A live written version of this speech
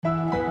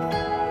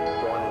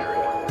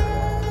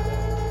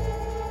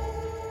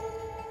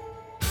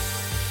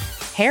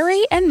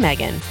Harry and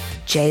Meghan,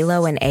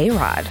 J-Lo and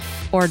A-Rod,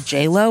 or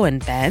J-Lo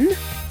and Ben?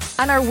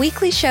 On our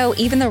weekly show,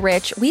 Even the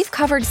Rich, we've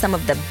covered some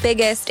of the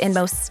biggest and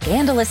most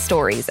scandalous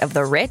stories of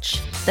the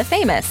rich, the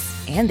famous,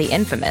 and the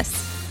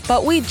infamous.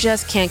 But we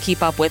just can't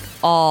keep up with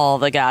all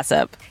the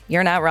gossip.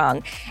 You're not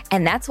wrong.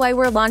 And that's why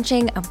we're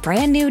launching a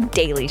brand new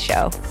daily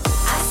show.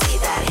 I see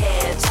that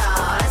head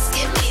toss.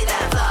 Give me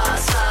that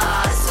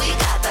floss. We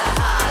got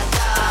the hot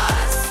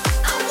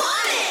sauce. I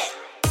want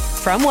it.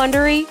 From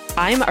Wondery,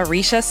 I'm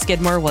Arisha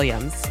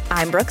Skidmore-Williams.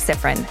 I'm Brooke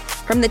Sifrin.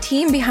 From the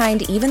team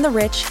behind Even the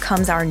Rich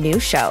comes our new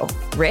show,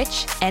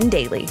 Rich and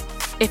Daily.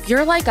 If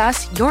you're like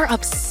us, you're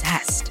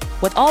obsessed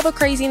with all the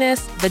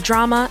craziness, the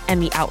drama,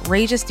 and the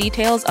outrageous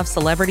details of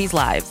celebrities'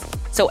 lives.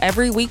 So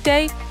every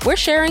weekday, we're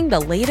sharing the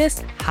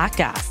latest hot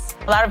goss.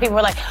 A lot of people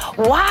were like,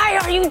 why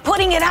are you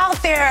putting it out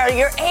there?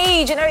 Your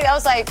age and everything. I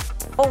was like,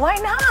 well, why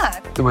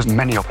not? There was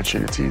many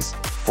opportunities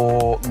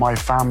for my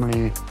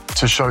family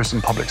to show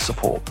some public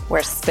support.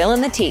 We're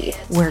spilling the tea.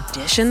 We're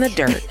dishing the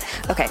dirt.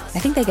 Okay, I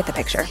think they get the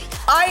picture.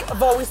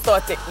 I've always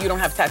thought that you don't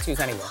have tattoos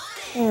anywhere.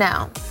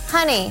 No.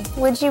 Honey,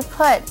 would you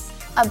put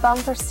a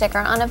bumper sticker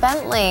on a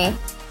Bentley?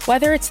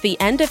 Whether it's the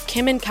end of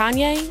Kim and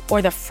Kanye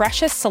or the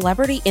freshest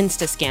celebrity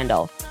Insta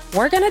scandal,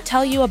 we're going to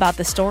tell you about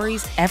the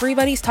stories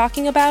everybody's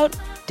talking about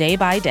day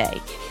by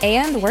day.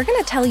 And we're going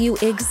to tell you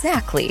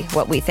exactly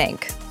what we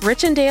think.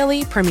 Rich and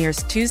Daily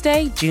premieres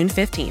Tuesday, June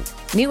 15th.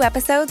 New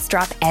episodes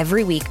drop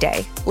every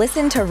weekday.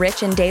 Listen to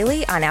Rich and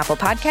Daily on Apple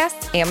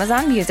Podcasts,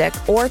 Amazon Music,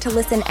 or to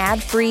listen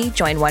ad-free,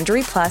 join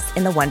Wondery Plus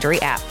in the Wondery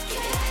app.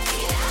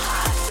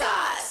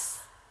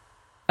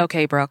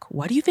 Okay, Brooke,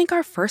 what do you think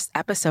our first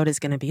episode is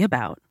going to be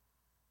about?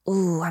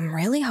 Ooh, I'm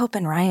really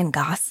hoping Ryan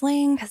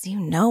Gosling, because you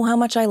know how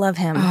much I love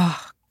him.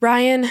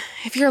 Ryan,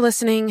 if you're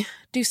listening,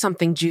 do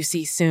something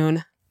juicy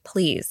soon.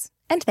 Please,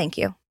 and thank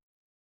you.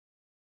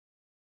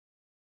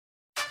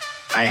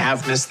 I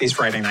have missed these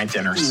Friday night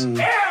dinners.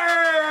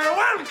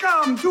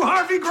 Welcome to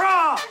Harvey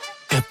Gras!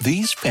 At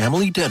these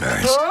family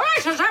dinners,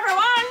 Delicious,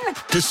 everyone!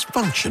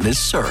 dysfunction is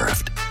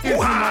served.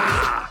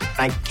 Wow.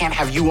 I can't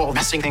have you all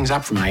messing things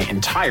up for my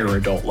entire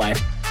adult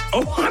life.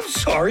 Oh, I'm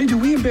sorry. Do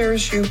we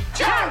embarrass you?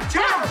 Jump!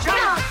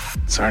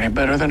 It's already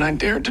better than I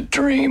dared to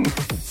dream.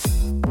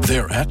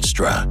 They're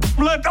extra.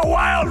 Let the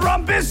wild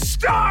rumpus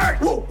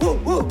start! Woo, woo,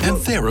 woo, woo. And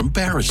they're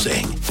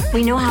embarrassing.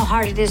 We know how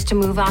hard it is to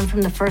move on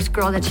from the first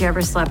girl that you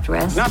ever slept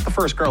with. Not the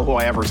first girl who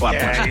I ever slept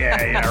with.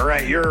 Yeah,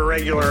 right. You're a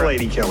regular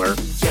lady killer.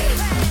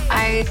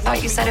 I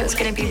thought you said it was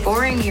going to be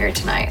boring here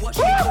tonight.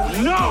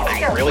 No!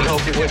 I really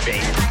hoped it would be.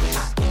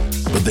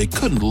 But they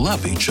couldn't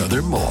love each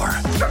other more.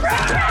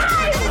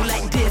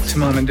 It's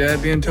Mom and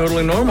Dad being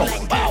totally normal.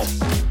 Wow.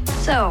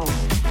 So,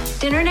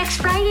 dinner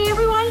next Friday,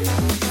 everyone?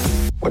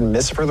 Wouldn't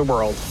miss it for the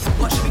world.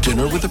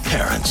 Dinner with the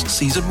Parents,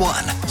 Season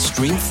 1.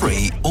 Stream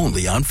free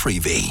only on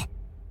Freevee.